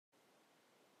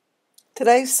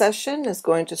Today's session is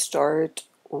going to start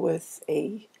with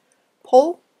a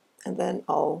poll, and then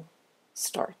I'll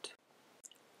start.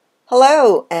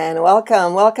 Hello and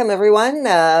welcome. Welcome everyone.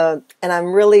 And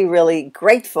I'm really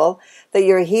grateful that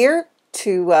you're here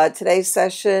to today's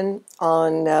session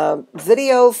on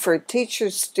video for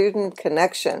teacher-student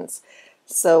connections.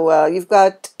 So you've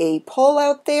got a poll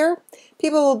out there.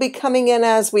 People will be coming in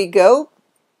as we go.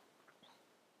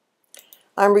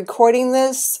 I'm recording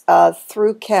this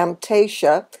through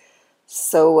Camtasia,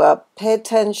 so pay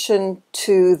attention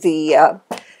to the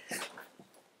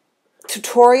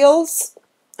tutorials,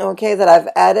 okay, that I've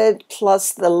added,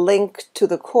 plus the link to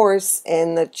the course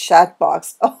in the chat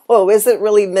box. Oh, is it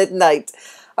really midnight?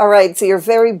 All right, so you're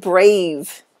very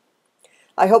brave.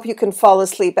 I hope you can fall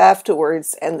asleep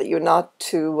afterwards and that you're not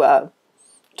too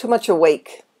much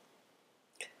awake.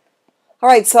 All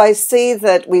right, so I see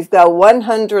that we've got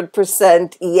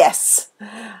 100% yes.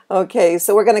 Okay,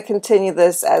 so we're going to continue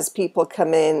this as people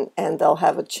come in and they'll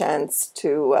have a chance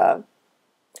to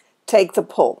take the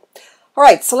poll. All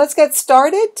right, so let's get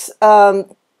started. I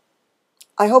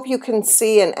hope you can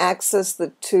see and access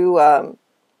the two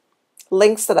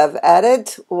links that I've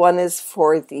added. One is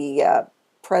for the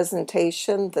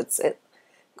presentation that's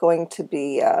going to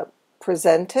be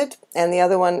presented, and the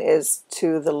other one is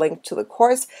to the link to the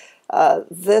course.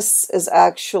 This is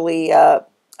actually a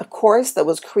course that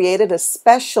was created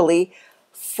especially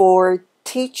for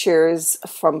teachers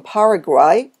from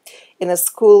Paraguay in a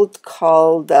school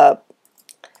called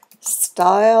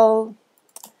Stile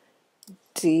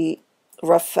di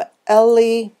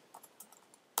Raffaelli.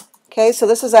 Okay, so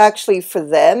this is actually for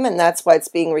them, and that's why it's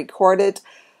being recorded.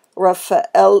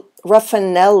 Raffanelli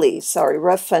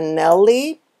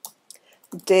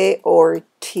de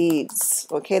Ortiz.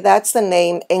 Okay, that's the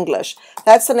name English.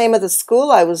 That's the name of the school.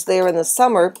 I was there in the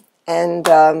summer, and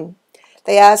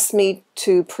they asked me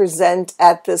to present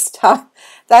at this time.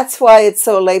 That's why it's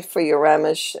so late for you,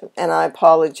 Ramesh, and I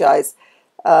apologize.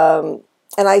 And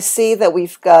I see that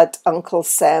we've got Uncle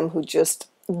Sam who just,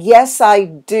 yes, I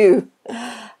do.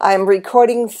 I'm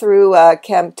recording through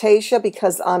Camtasia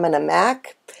because I'm on a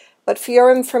Mac. But for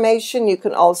your information, you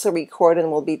can also record,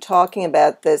 and we'll be talking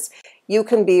about this. You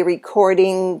can be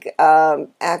recording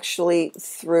actually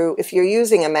through, if you're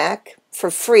using a Mac,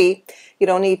 for free. You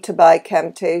don't need to buy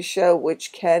Camtasia,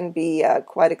 which can be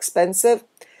quite expensive.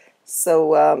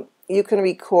 So you can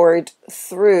record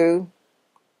through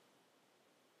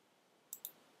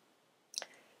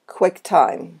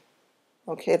QuickTime.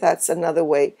 Okay, that's another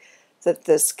way that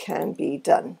this can be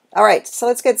done. All right, so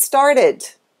let's get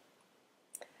started.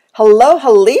 Hello,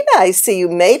 Helena, I see you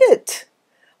made it.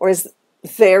 Or is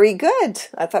very good.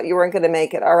 I thought you weren't going to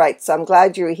make it. All right, so I'm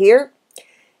glad you're here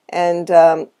and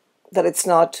that it's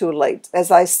not too late.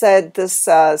 As I said, this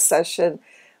session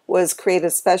was created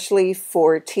especially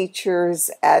for teachers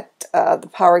at the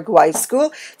Paraguay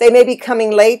school. They may be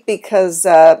coming late because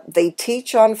they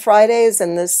teach on Fridays,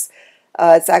 and this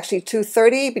it's actually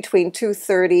 2:30. Between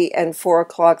 2:30 and 4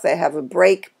 o'clock they have a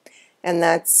break, and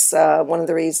that's one of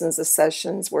the reasons the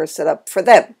sessions were set up for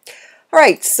them. All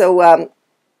right, so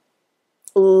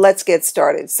let's get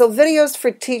started. So videos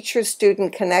for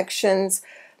teacher-student connections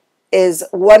is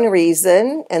one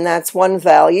reason, and that's one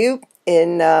value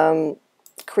in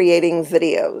creating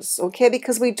videos, okay?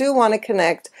 Because we do want to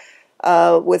connect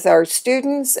with our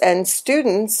students, and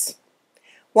students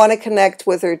want to connect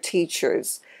with their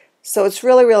teachers. So it's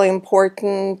really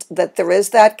important that there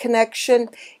is that connection,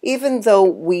 even though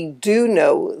we do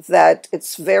know that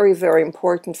it's very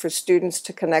important for students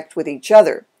to connect with each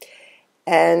other,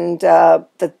 and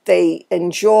that they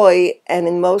enjoy, and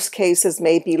in most cases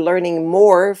may be learning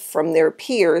more from their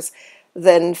peers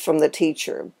than from the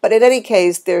teacher. But in any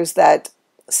case, there's that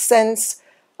sense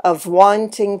of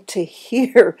wanting to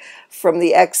hear from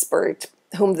the expert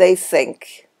whom they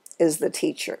think is the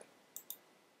teacher.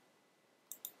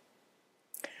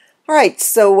 All right,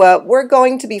 so we're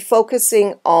going to be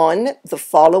focusing on the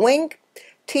following: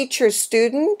 teacher,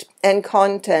 student, and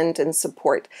content and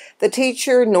support. The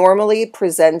teacher normally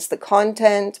presents the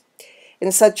content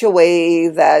in such a way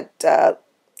that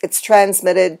it's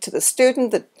transmitted to the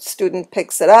student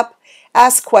picks it up,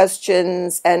 asks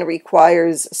questions, and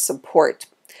requires support.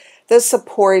 This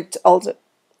support also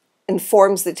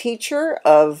informs the teacher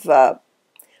of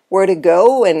where to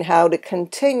go and how to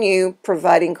continue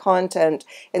providing content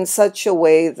in such a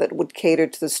way that would cater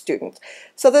to the student.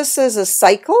 So this is a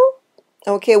cycle.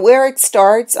 Okay, where it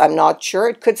starts, I'm not sure.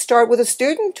 It could start with a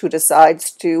student who decides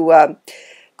to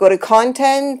go to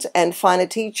content and find a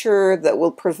teacher that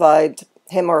will provide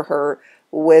him or her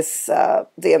with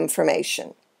the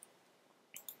information.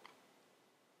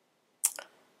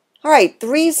 All right, the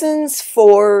reasons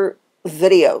for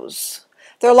videos.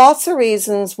 There are lots of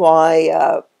reasons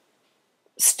why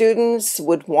students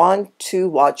would want to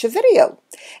watch a video.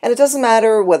 And it doesn't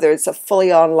matter whether it's a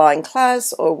fully online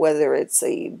class or whether it's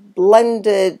a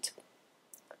blended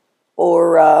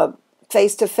or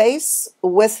face-to-face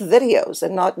with videos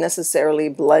and not necessarily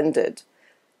blended.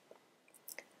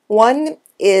 One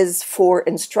is for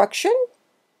instruction.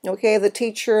 Okay, the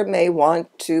teacher may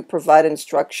want to provide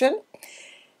instruction.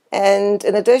 And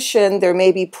in addition, there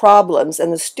may be problems,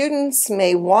 and the students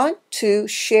may want to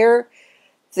share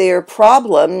their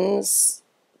problems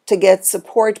to get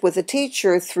support with the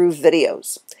teacher through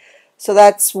videos. So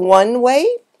that's one way,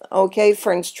 okay,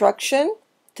 for instruction,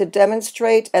 to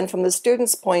demonstrate, and from the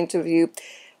student's point of view,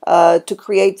 to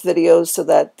create videos so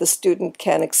that the student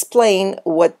can explain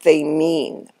what they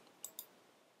mean.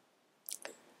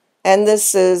 And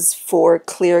this is for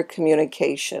clear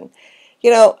communication. You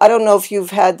know, I don't know if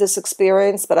you've had this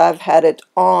experience, but I've had it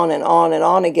on and on and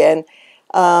on again,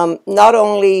 not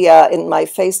only in my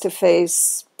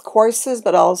face-to-face courses,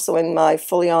 but also in my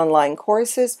fully online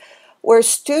courses, where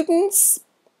students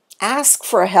ask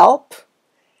for help.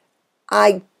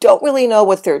 I don't really know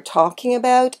what they're talking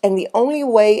about, and the only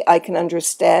way I can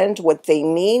understand what they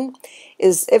mean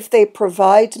is if they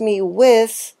provide me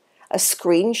with a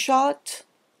screenshot.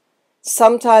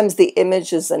 Sometimes the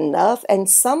image is enough, and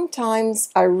sometimes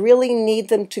I really need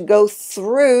them to go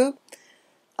through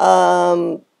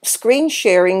screen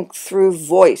sharing through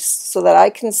voice so that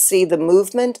I can see the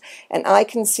movement and I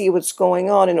can see what's going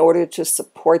on in order to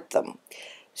support them.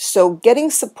 So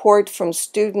getting support from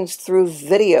students through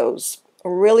videos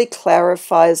really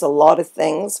clarifies a lot of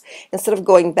things. Instead of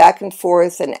going back and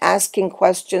forth and asking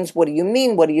questions, what do you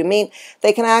mean, what do you mean,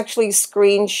 they can actually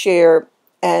screen share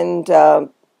and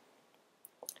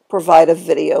provide a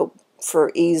video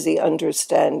for easy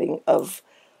understanding of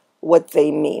what they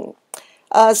mean.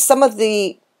 Some of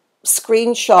the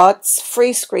screenshots,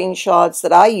 free screenshots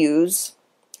that I use,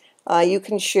 you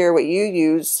can share what you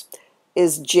use,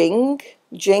 is Jing.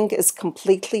 Jing is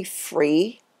completely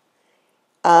free.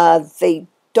 They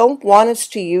don't want us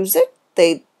to use it.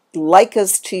 They like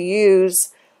us to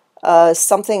use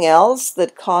something else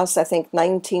that costs, I think,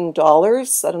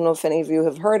 $19. I don't know if any of you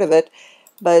have heard of it,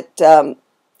 but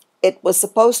it was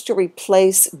supposed to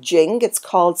replace Jing. It's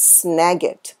called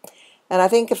Snagit. And I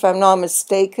think, if I'm not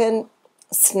mistaken,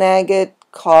 Snagit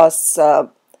costs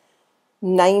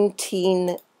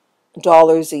 $19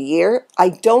 a year. I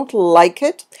don't like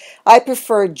it. I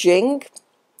prefer Jing.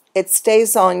 It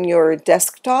stays on your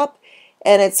desktop,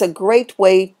 and it's a great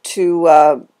way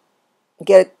to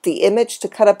get the image, to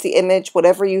cut up the image,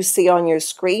 whatever you see on your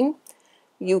screen.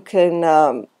 You can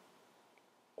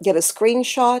get a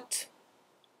screenshot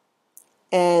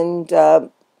and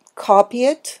copy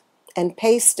it and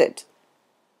paste it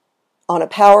on a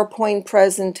PowerPoint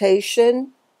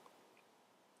presentation,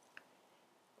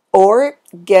 or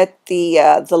get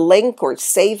the link or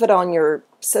save it on your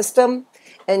system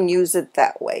and use it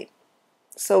that way.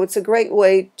 So it's a great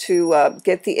way to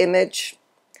get the image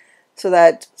so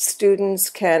that students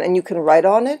can, and you can write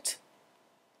on it,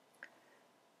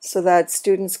 so that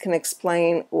students can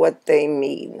explain what they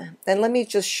mean. And let me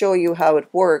just show you how it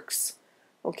works.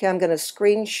 Okay, I'm going to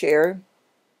screen share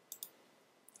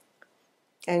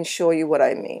and show you what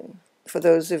I mean. For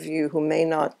those of you who may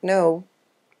not know,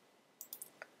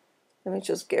 let me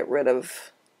just get rid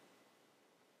of,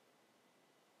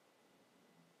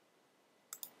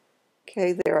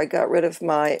 okay, there, I got rid of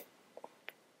my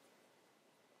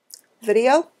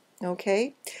video.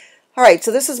 Okay, all right,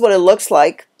 so this is what it looks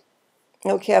like.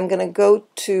 Okay, I'm going to go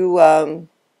to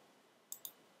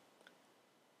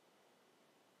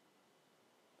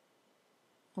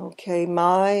okay,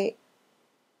 my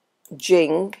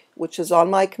Jing, which is on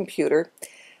my computer.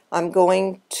 I'm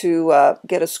going to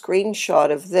get a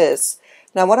screenshot of this.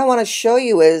 Now what I want to show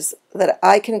you is that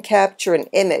I can capture an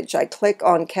image. I click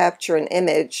on capture an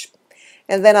image,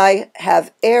 and then I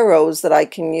have arrows that I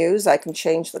can use. I can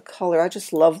change the color. I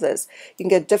just love this. You can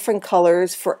get different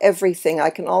colors for everything. I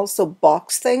can also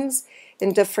box things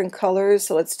in different colors.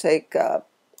 So let's take,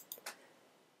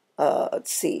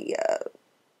 let's see,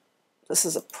 this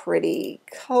is a pretty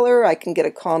color. I can get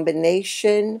a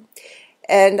combination,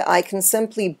 and I can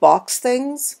simply box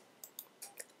things.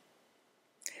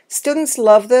 Students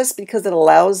love this because it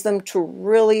allows them to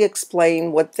really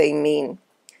explain what they mean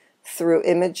through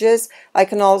images. I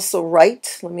can also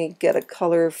write. Let me get a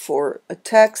color for a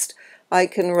text. I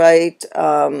can write,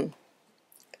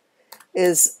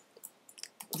 is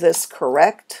this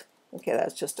correct? Okay,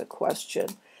 that's just a question.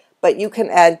 But you can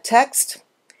add text.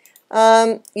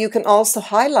 You can also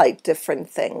highlight different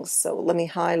things. So let me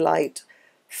highlight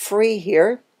free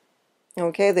here.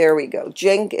 Okay, there we go.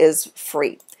 Jing is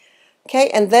free. Okay,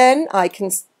 and then I can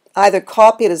either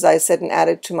copy it, as I said, and add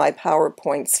it to my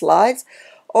PowerPoint slides,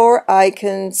 or I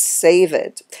can save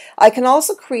it. I can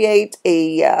also create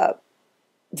a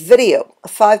video, a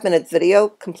 5-minute video,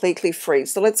 completely free.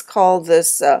 So let's call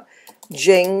this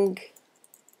Jing,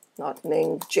 not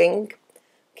Ning, Jing.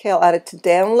 Okay, I'll add it to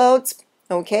downloads.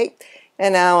 Okay,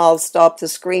 and now I'll stop the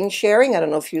screen sharing. I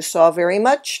don't know if you saw very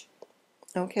much.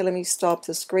 Okay, let me stop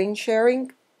the screen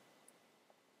sharing.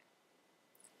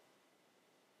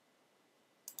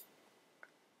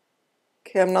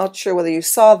 Okay, I'm not sure whether you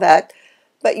saw that,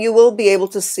 but you will be able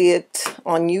to see it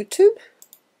on YouTube.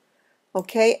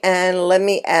 Okay, and let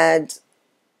me add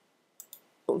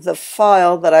the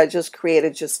file that I just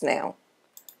created just now.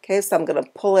 Okay, so I'm going to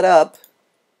pull it up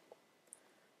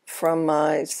from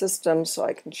my system so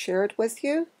I can share it with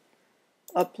you.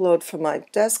 Upload from my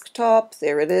desktop.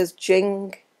 There it is,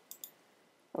 Jing.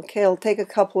 Okay, it'll take a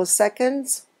couple of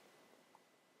seconds,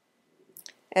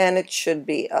 and it should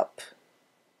be up.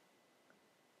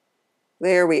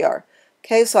 There we are.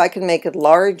 Okay, so I can make it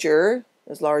large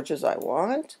as I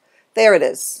want. There it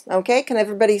is. Okay, can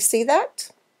everybody see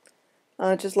that?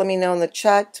 Just let me know in the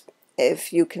chat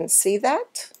if you can see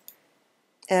that,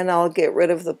 and I'll get rid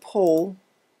of the poll.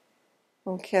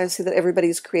 Okay, I see that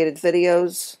everybody's created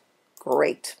videos.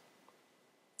 Great.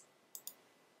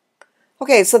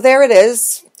 Okay, so there it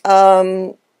is.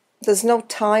 There's no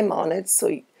time on it,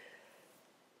 so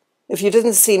if you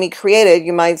didn't see me create it,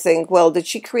 you might think, well, did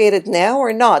she create it now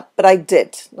or not? But I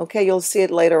did. Okay, you'll see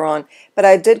it later on. But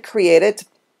I did create it.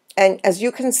 And as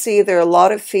you can see, there are a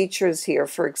lot of features here.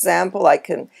 For example, I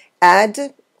can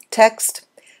add text.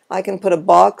 I can put a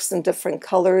box in different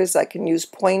colors. I can use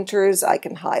pointers. I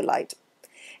can highlight.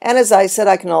 And as I said,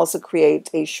 I can also create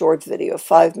a short video, a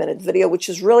 5-minute video, which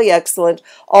is really excellent.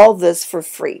 All this for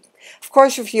free. Of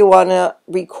course, if you want to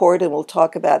record, and we'll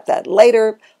talk about that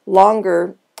later,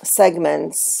 longer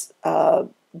segments,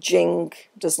 Jing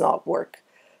does not work.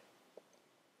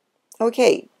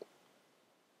 Okay,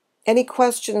 any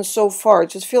questions so far?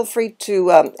 Just feel free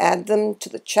to add them to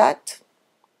the chat.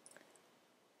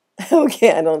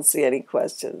 Okay, I don't see any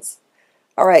questions.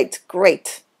 All right,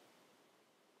 great.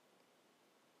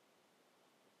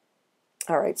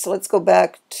 All right, so let's go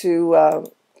back to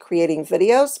creating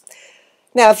videos.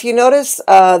 Now, if you notice,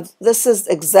 this is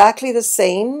exactly the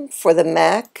same for the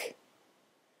Mac,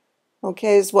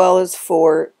 okay, as well as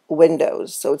for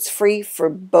Windows. So it's free for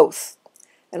both,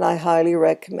 and I highly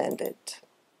recommend it.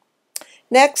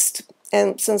 Next,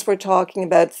 and since we're talking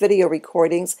about video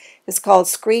recordings, it's called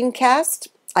Screencast.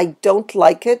 I don't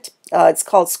like it. It's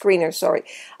called Screener, sorry.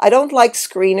 I don't like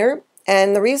Screener,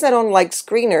 and the reason I don't like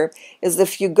Screener is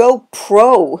if you go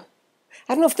Pro,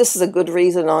 I don't know if this is a good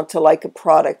reason not to like a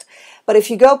product, but if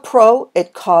you go Pro,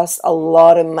 it costs a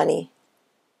lot of money.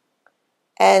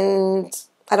 And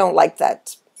I don't like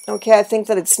that. Okay, I think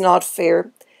that it's not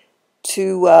fair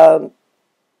to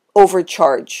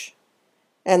overcharge.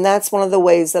 And that's one of the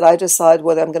ways that I decide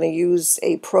whether I'm going to use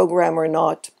a program or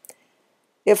not.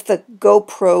 If the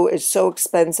GoPro is so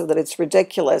expensive that it's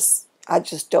ridiculous, I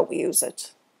just don't use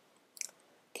it.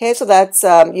 Okay, so that's,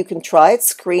 you can try it,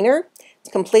 Screener.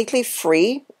 It's completely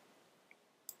free.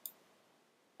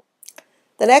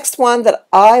 The next one that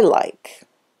I like,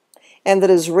 and that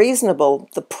is reasonable,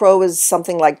 the Pro is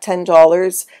something like $10,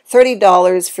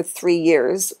 $30 for 3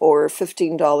 years, or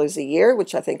 $15 a year,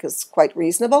 which I think is quite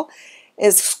reasonable,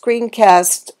 is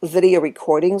Screencast video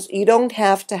recordings. You don't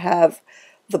have to have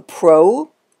the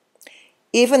Pro.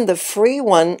 Even the free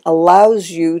one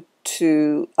allows you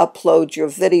to upload your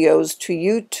videos to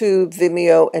YouTube,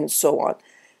 Vimeo, and so on.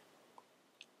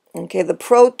 Okay, the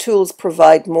Pro tools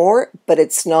provide more, but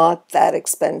it's not that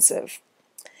expensive.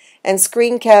 And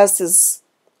Screencast is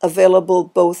available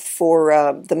both for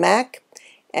the Mac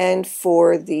and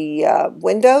for the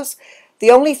Windows.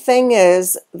 The only thing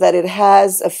is that it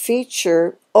has a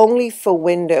feature only for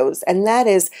Windows, and that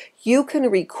is you can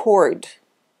record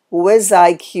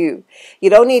WizIQ. You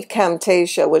don't need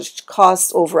Camtasia, which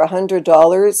costs over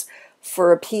 $100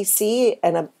 for a PC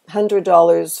and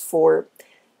 $100 for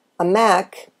a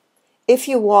Mac. If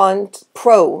you want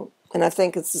Pro, and I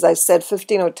think it's, as I said,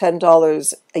 $15 or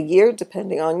 $10 a year,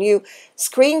 depending on you,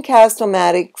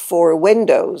 Screencast-O-Matic for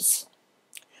Windows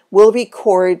will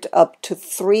record up to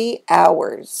 3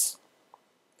 hours.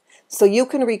 So you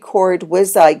can record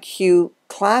WizIQ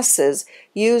classes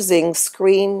using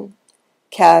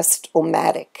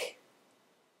Screencast-O-Matic.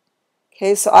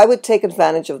 Okay, so I would take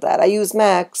advantage of that. I use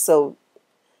Mac, so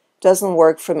Doesn't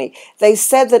work for me. They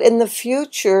said that in the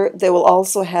future they will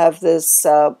also have this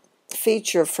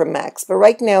feature for Macs, but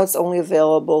right now it's only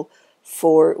available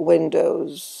for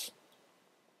Windows.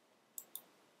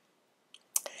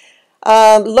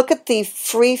 Look at the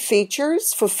free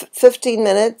features for 15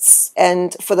 minutes,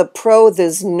 and for the Pro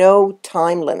there's no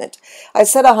time limit. I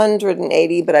said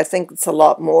 180, but I think it's a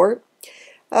lot more.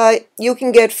 You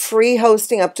can get free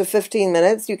hosting up to 15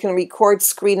 minutes. You can record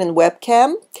screen and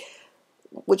webcam,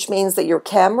 which means that your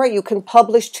camera, you can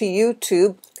publish to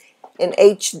YouTube in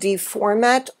HD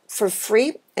format for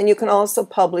free, and you can also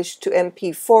publish to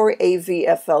MP4,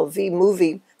 AV, FLV,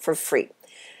 movie for free.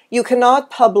 You cannot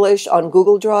publish on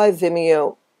Google Drive,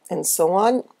 Vimeo, and so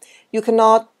on. You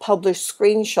cannot publish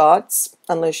screenshots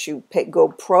unless you go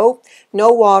Pro.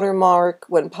 No watermark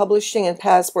when publishing and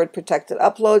password protected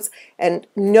uploads, and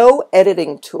no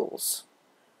editing tools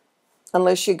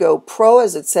unless you go Pro,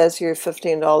 as it says here,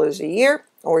 $15 a year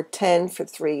or $10 for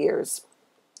 3 years.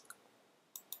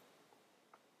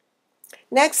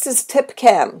 Next is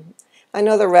TipCam. I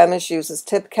know the Ramesh uses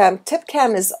TipCam.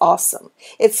 TipCam is awesome.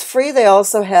 It's free. They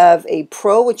also have a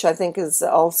Pro, which I think is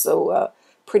also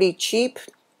pretty cheap.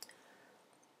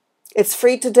 It's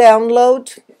free to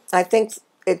download. I think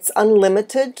it's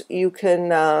unlimited. You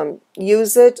can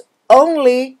use it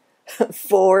only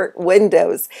for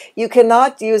Windows. You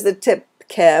cannot use the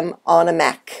TipCam on a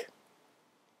Mac.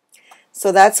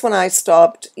 So that's when I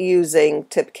stopped using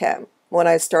TipCam, when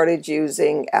I started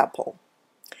using Apple.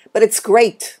 But it's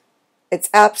great. It's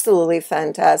absolutely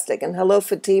fantastic. And hello,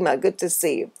 Fatima. Good to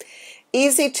see you.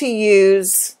 Easy to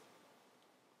use.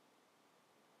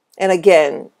 And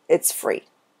again, it's free.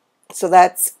 So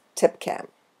that's TipCam.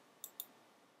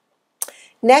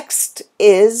 Next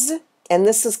is, and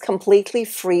this is completely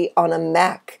free on a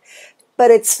Mac,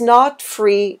 but it's not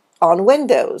free on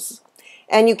Windows.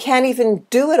 And you can't even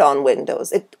do it on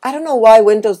Windows. I don't know why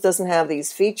Windows doesn't have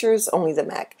these features, only the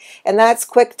Mac. And that's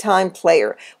QuickTime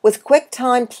Player. With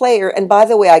QuickTime Player, and by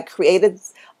the way, I created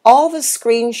all the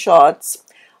screenshots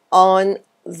on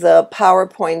the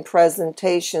PowerPoint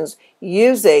presentations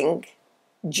using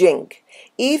Jing.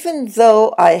 Even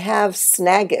though I have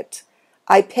Snagit,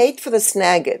 I paid for the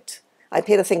Snagit. I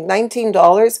paid, I think,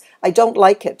 $19. I don't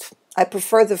like it. I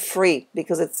prefer the free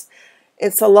because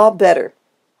it's a lot better.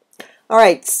 All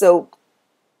right, so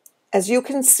as you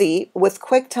can see, with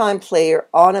QuickTime Player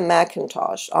on a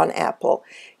Macintosh, on Apple,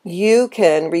 you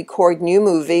can record new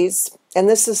movies, and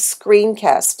this is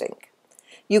screencasting.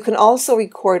 You can also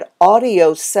record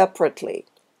audio separately,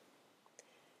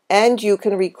 and you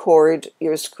can record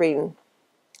your screen.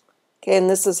 Okay, and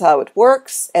this is how it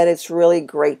works, and it's really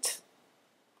great.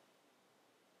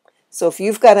 So if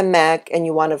you've got a Mac and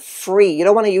you want a free, you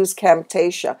don't want to use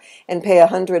Camtasia and pay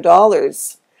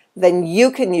 $100, then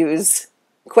you can use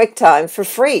QuickTime for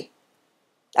free.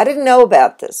 I didn't know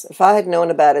about this. If I had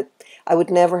known about it, I would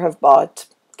never have bought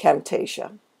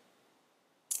Camtasia.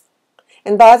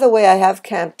 And by the way, I have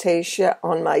Camtasia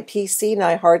on my PC and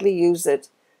I hardly use it.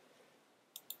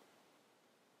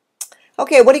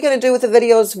 Okay, what are you going to do with the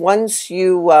videos once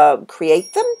you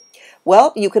create them?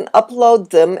 Well, you can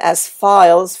upload them as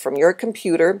files from your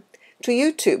computer to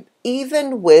YouTube,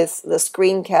 even with the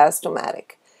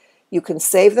Screencast-O-Matic. You can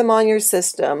save them on your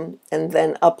system and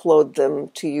then upload them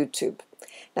to YouTube.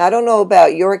 Now, I don't know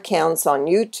about your accounts on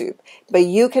YouTube, but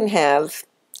you can have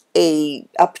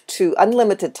up to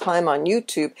unlimited time on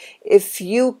YouTube if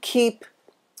you keep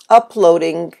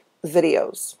uploading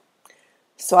videos.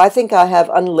 So I think I have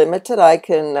unlimited. I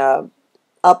can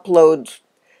upload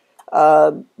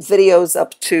videos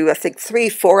up to, I think,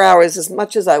 3-4 hours, as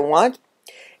much as I want.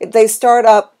 They start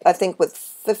up, I think, with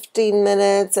 15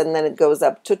 minutes, and then it goes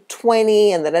up to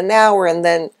 20, and then an hour, and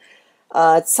then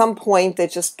at some point they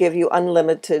just give you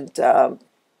unlimited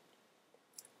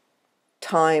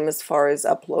time as far as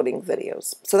uploading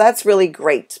videos. So that's really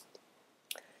great.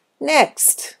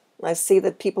 Next, I see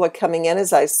that people are coming in.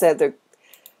 As I said, their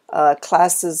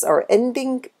classes are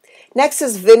ending. Next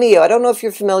is Vimeo. I don't know if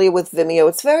you're familiar with Vimeo.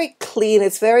 It's very clean.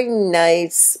 It's very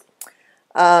nice.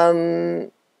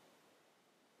 But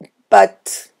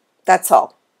that's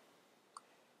all.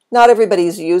 Not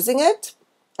everybody's using it.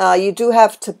 You do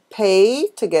have to pay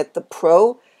to get the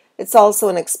Pro. It's also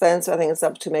an expense. I think it's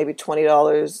up to maybe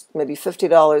 $20, maybe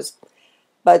 $50.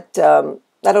 But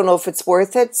I don't know if it's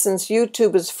worth it. Since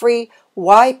YouTube is free,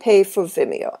 why pay for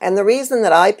Vimeo? And the reason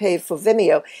that I pay for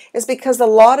Vimeo is because a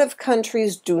lot of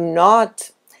countries do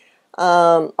not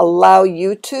allow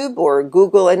YouTube or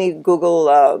Google, any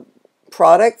Google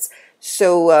products.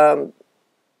 So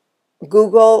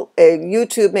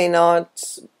YouTube may not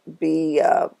be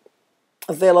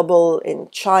available in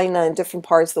China and different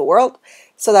parts of the world.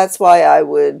 So that's why I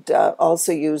would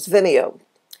also use Vimeo.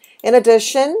 In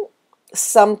addition,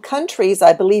 some countries,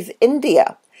 I believe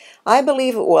India,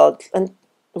 and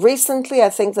recently, I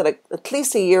think that at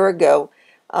least a year ago,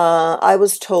 I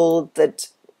was told that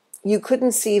you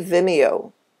couldn't see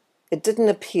Vimeo. It didn't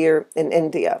appear in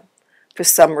India for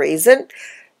some reason.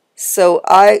 So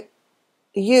I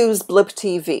use Blip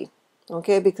TV,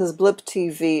 okay, because Blip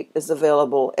TV is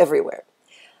available everywhere.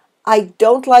 I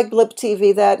don't like Blip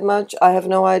TV that much. I have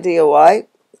no idea why.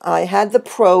 I had the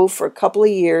Pro for a couple of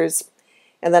years,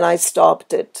 and then I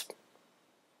stopped it.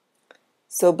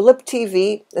 So Blip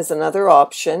TV is another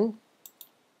option.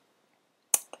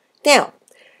 Now,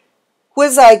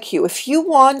 WizIQ, if you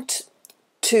want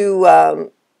to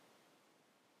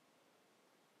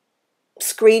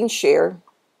screen share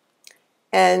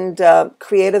and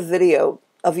create a video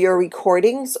of your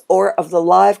recordings or of the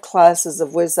live classes of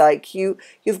WizIQ,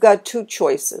 you've got two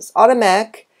choices. On a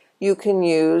Mac, you can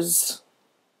use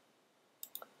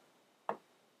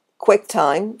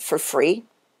QuickTime for free,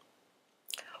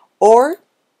 or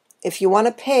if you want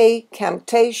to pay,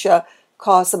 Camtasia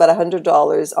costs about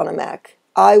 $100 on a Mac.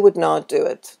 I would not do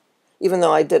it, even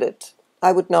though I did it.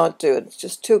 I would not do it. It's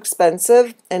just too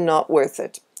expensive and not worth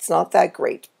it. It's not that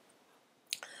great.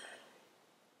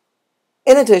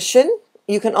 In addition,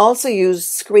 you can also use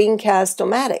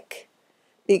Screencast-O-Matic,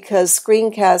 because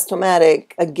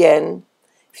Screencast-O-Matic, again,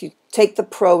 if you take the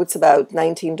Pro, it's about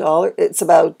 $19. It's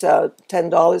about $10,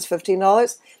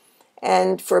 $15,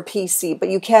 and for a PC, but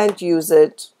you can't use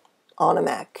it on a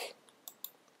Mac.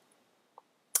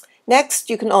 Next,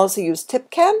 you can also use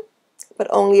TipCam, but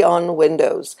only on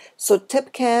Windows. So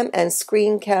TipCam and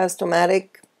Screencast-O-Matic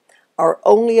are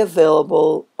only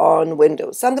available on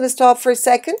Windows. So I'm going to stop for a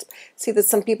second, see that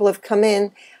some people have come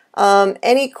in.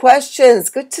 Any questions?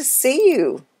 Good to see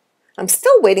you. I'm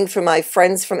still waiting for my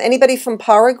friends from anybody from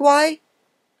Paraguay.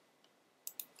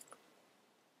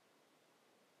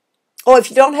 Oh,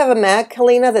 if you don't have a Mac,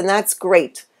 Helena, then that's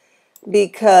great,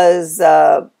 because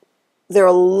there are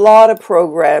a lot of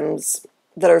programs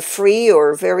that are free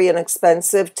or very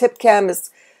inexpensive. TipCam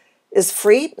is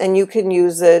free, and you can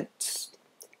use it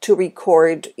to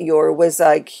record your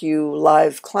WizIQ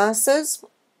live classes.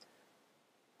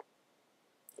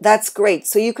 That's great.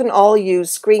 So you can all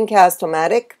use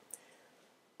Screencast-O-Matic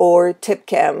or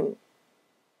TipCam.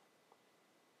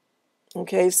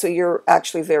 Okay, so you're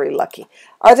actually very lucky.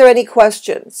 Are there any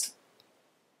questions?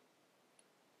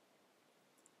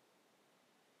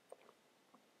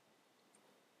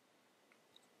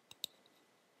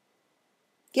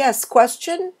 Yes,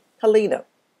 question? Helena?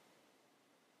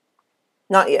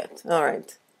 Not yet. All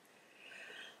right.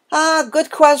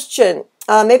 Good question.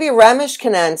 Maybe Ramesh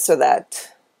can answer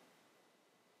that.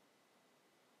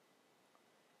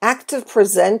 Active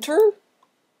presenter?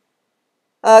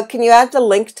 Can you add the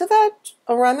link to that,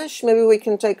 Ramesh? Maybe we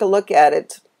can take a look at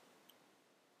it.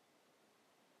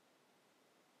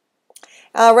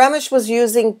 Ramesh was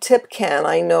using TipCam.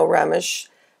 I know, Ramesh.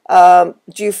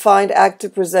 Do you find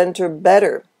Active Presenter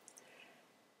better?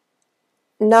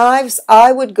 Knives,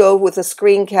 I would go with a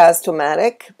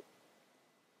Screencast-O-Matic,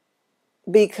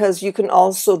 because you can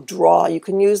also draw. You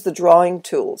can use the drawing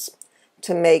tools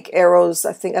to make arrows.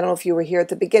 I don't know if you were here at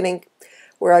the beginning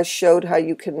where I showed how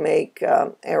you can make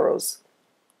arrows.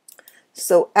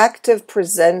 So Active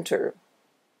Presenter,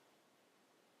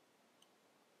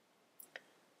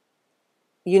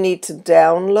 you need to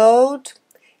download.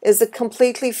 Is it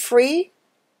completely free?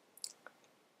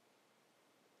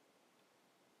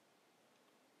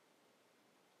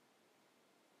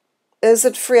 Is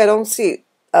it free? I don't see.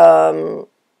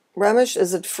 Ramesh,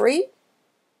 is it free?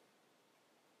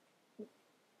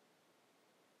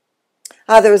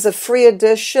 There's a free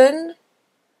edition.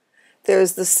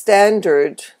 There's the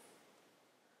standard.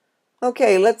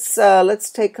 Okay, let's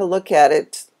take a look at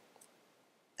it.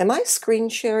 Am I screen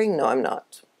sharing? No, I'm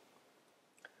not.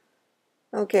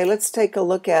 Okay, let's take a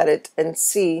look at it and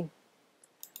see.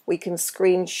 We can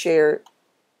screen share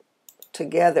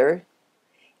together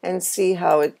and see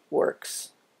how it works.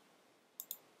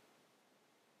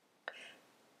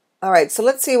 All right, so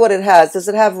let's see what it has. Does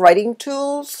it have writing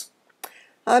tools?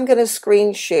 I'm going to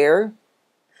screen share.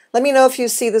 Let me know if you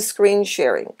see the screen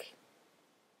sharing.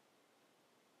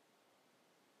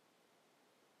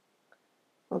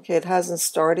 Okay, it hasn't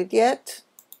started yet.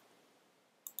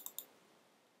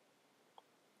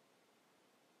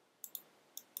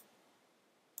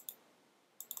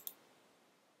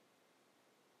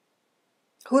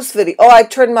 Whose video? Oh, I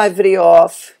turned my video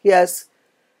off. Yes.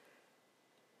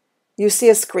 You see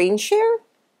a screen share?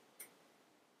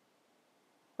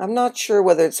 I'm not sure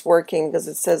whether it's working because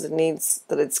it says it needs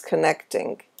that it's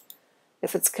connecting.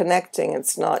 If it's connecting,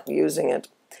 it's not using it.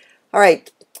 All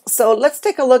right, so let's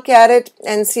take a look at it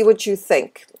and see what you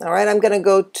think. All right, I'm going to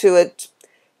go to it,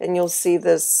 and you'll see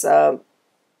this on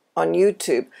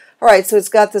YouTube. All right, so it's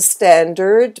got the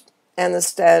standard, and the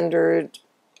standard,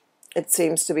 it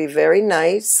seems to be very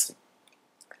nice.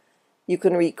 You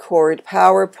can record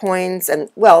PowerPoints, and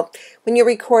well, when you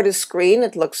record a screen,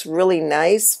 it looks really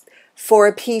nice. For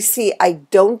a PC, I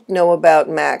don't know about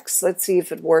Macs. Let's see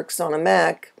if it works on a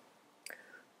Mac.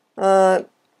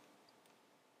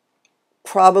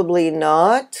 Probably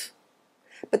not.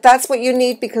 But that's what you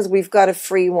need because we've got a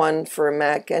free one for a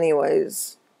Mac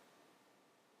anyways.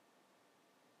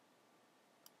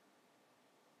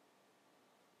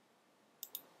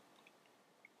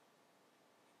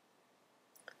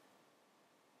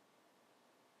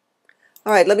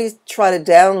 All right, let me try to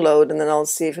download and then I'll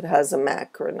see if it has a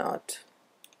Mac or not.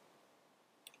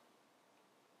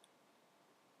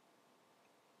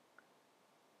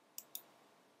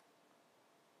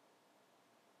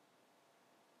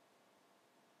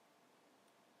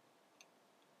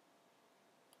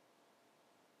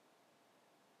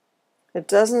 It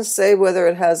doesn't say whether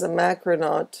it has a Mac or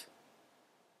not.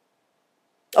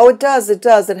 Oh, it does, it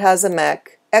does. It has a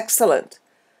Mac. Excellent.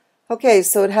 Okay,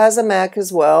 so it has a Mac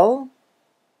as well.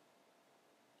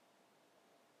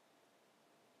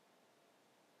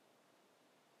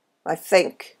 I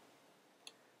think.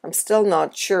 I'm still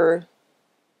not sure.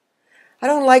 I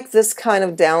don't like this kind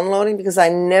of downloading because I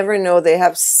never know. They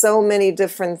have so many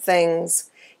different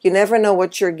things. You never know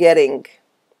what you're getting.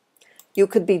 You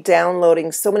could be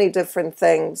downloading so many different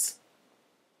things.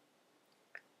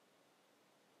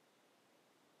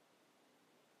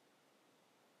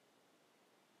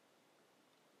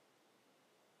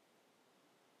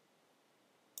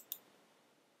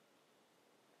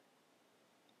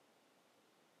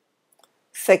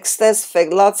 Fix this,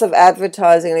 lots of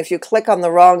advertising. And if you click on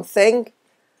the wrong thing,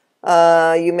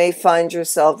 you may find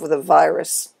yourself with a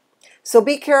virus. So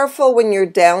be careful when you're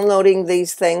downloading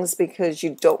these things because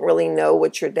you don't really know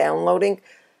what you're downloading.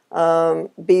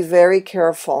 Be very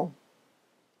careful.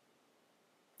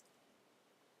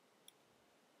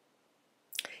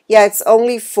 Yeah, it's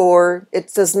only for,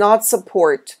 it does not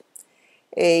support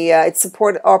it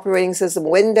supports operating system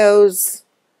Windows,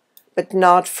 but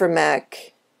not for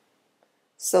Mac.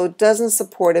 So it doesn't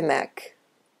support a Mac.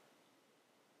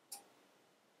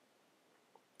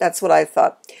 That's what I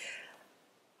thought.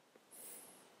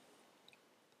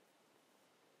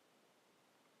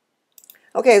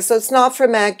 Okay, so it's not for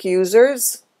Mac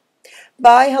users.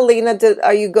 Bye, Helena.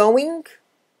 Are you going?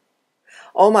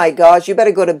 Oh my gosh, you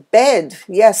better go to bed.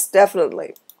 Yes,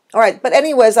 definitely. All right, but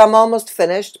anyways, I'm almost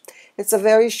finished. It's a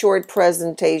very short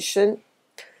presentation.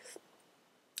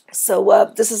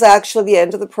 So this is actually the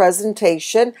end of the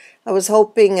presentation. I was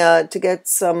hoping to get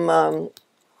some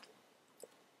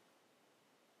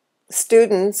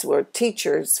students or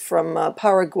teachers from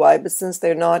Paraguay, but since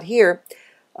they're not here,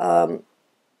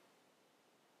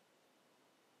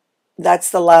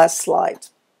 that's the last slide.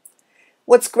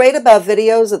 What's great about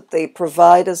videos is that they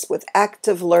provide us with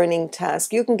active learning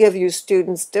tasks. You can give your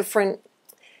students different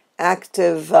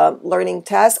active learning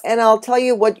tasks, and I'll tell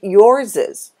you what yours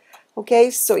is.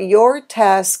 Okay, so your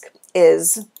task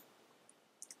is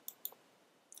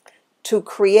to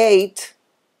create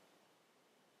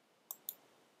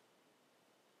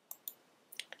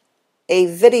a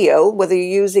video, whether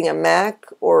you're using a Mac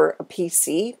or a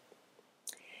PC,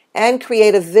 and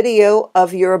create a video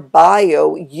of your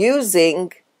bio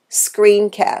using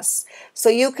screencasts. So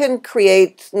you can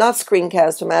create, not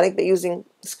Screencast-O-Matic, but using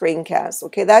screencasts.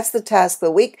 Okay, that's the task of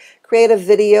the week. Create a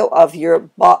video of your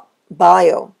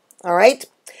bio. All right?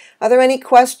 Are there any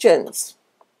questions?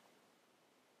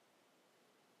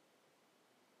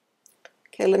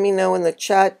 Okay, let me know in the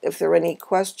chat if there are any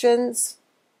questions.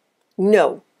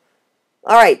 No.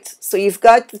 All right, so you've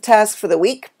got the task for the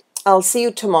week. I'll see you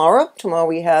tomorrow. Tomorrow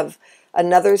we have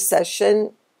another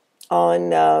session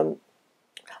on,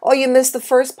 oh, you missed the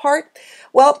first part?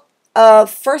 Well,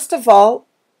 first of all,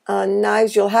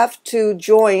 Knives, you'll have to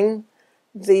join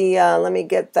the, let me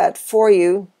get that for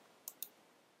you.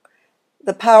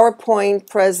 The PowerPoint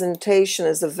presentation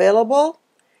is available.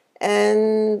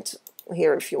 And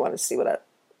here, if you want to see what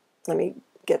let me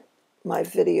get my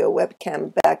video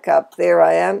webcam back up. There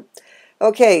I am.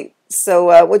 Okay,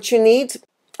 so what you need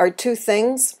are two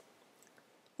things.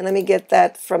 And let me get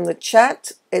that from the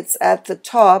chat. It's at the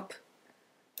top,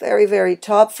 very, very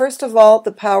top. First of all,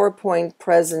 the PowerPoint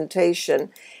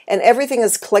presentation. And everything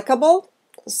is clickable.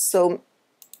 So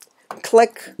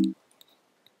click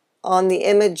on the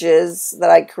images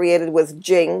that I created with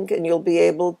Jing, and you'll be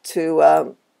able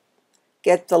to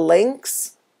get the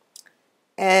links.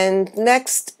 And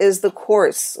next is the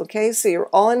course. Okay, so you're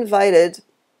all invited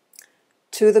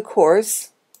to the course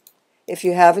if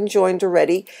you haven't joined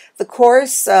already. The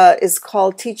course is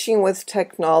called Teaching with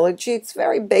Technology. It's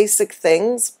very basic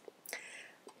things,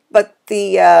 but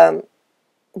the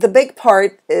big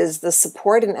part is the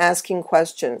support and asking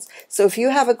questions. So if you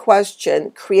have a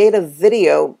question, create a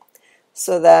video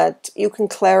so that you can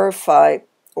clarify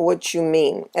what you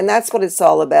mean. And that's what it's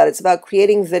all about. It's about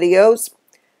creating videos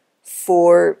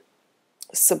for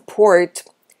support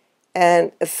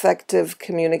and effective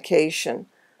communication.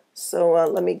 So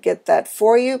let me get that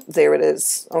for you. There it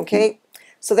is. Okay.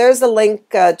 So there's the link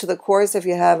to the course if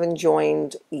you haven't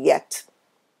joined yet.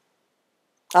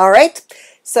 All right.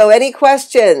 So any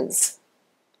questions?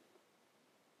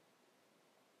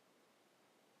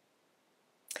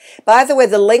 By the way,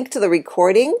 the link to the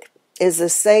recording is the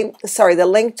same. Sorry, the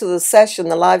link to the session,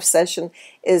 the live session,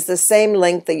 is the same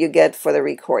link that you get for the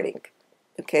recording.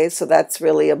 Okay, so that's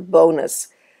really a bonus.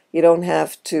 You don't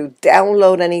have to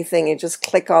download anything. You just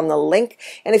click on the link.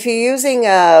 And if you're using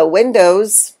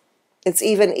Windows, it's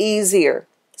even easier.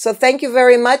 So thank you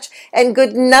very much, and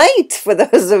good night for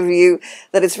those of you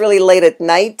that it's really late at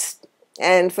night.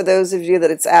 And for those of you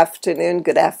that it's afternoon,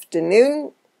 good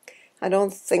afternoon. I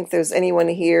don't think there's anyone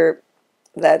here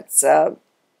that's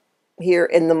here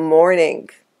in the morning.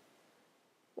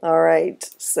 All right,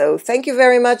 so thank you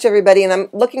very much, everybody, and I'm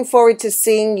looking forward to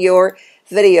seeing your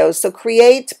videos. So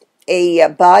create a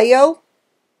bio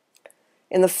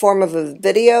in the form of a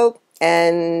video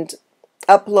and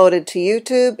upload it to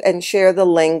YouTube and share the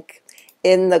link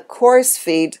in the course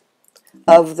feed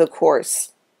of the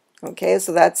course. Okay,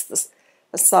 so that's the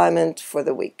assignment for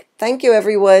the week. Thank you,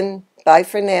 everyone. Bye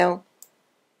for now.